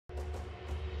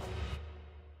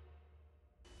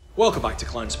Welcome back to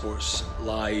Clan Sports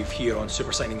Live here on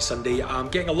Super Signing Sunday. I'm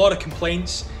getting a lot of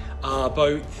complaints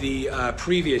about the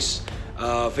previous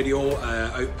video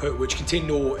output, which contained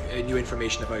no new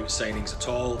information about signings at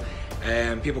all.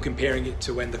 People comparing it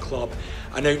to when the club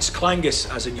announced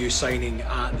Clangus as a new signing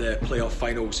at the playoff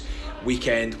finals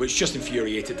weekend, which just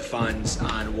infuriated the fans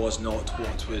and was not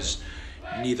what was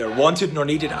neither wanted nor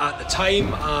needed at the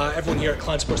time. Everyone here at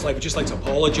Clan Sports Live would just like to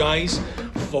apologise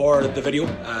for the video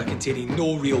containing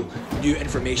no real new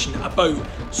information about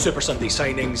Super Sunday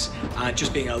signings and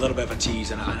just being a little bit of a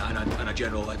tease and a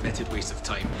general admitted waste of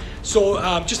time. So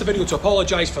just a video to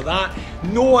apologise for that.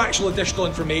 No actual additional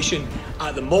information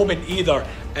at the moment either,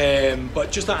 but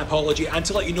just that apology and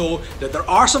to let you know that there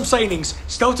are some signings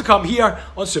still to come here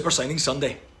on Super Signing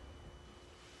Sunday.